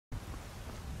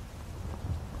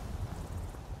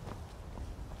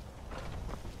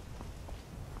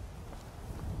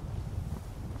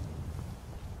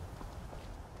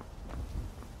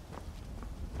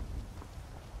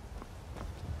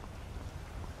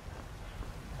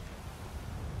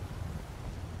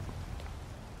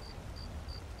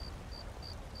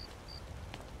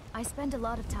I spend a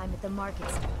lot of time at the market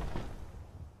store.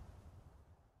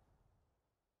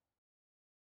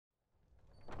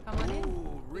 Come on in.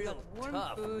 Ooh, We real got warm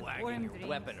tough food, wagging warm your drinks,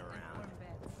 weapon and around. warm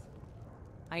beds.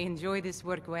 I enjoy this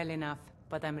work well enough,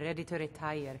 but I'm ready to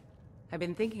retire. I've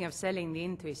been thinking of selling the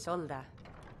inn to Isolda.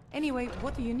 Anyway,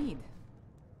 what do you need?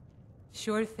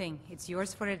 Sure thing. It's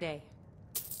yours for a day.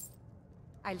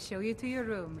 I'll show you to your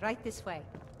room, right this way.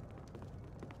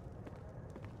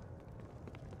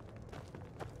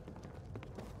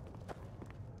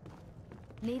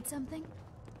 Need something?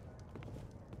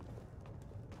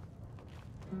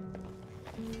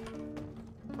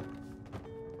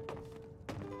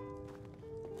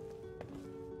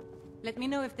 Let me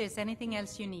know if there's anything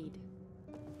else you need.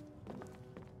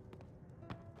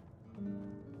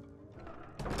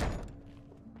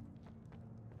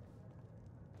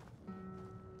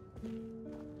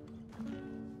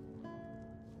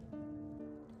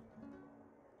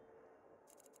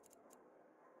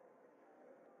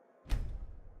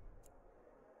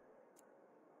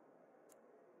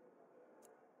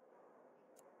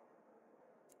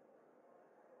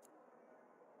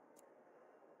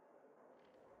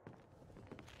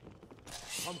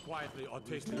 Come quietly or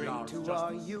taste the Bring yards. to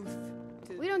our youth.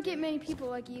 We don't get many people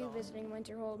like you visiting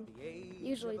Winterhold.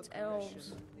 Usually it's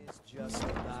elves.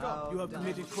 Stop! You have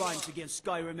committed crimes against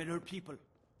Skyrim and her people.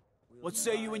 What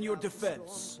say you in your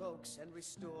defense?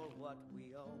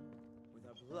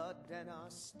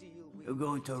 You're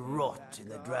going to rot in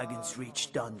the Dragon's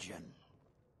Reach dungeon.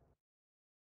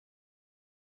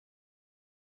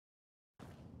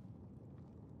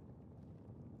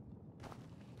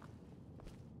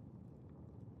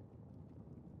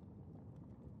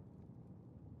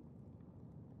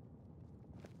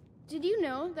 Did you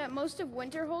know that most of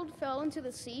Winterhold fell into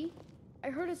the sea? I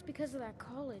heard it's because of that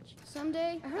college.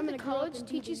 Someday, I'm gonna college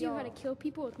teaches you how to kill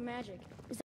people with magic.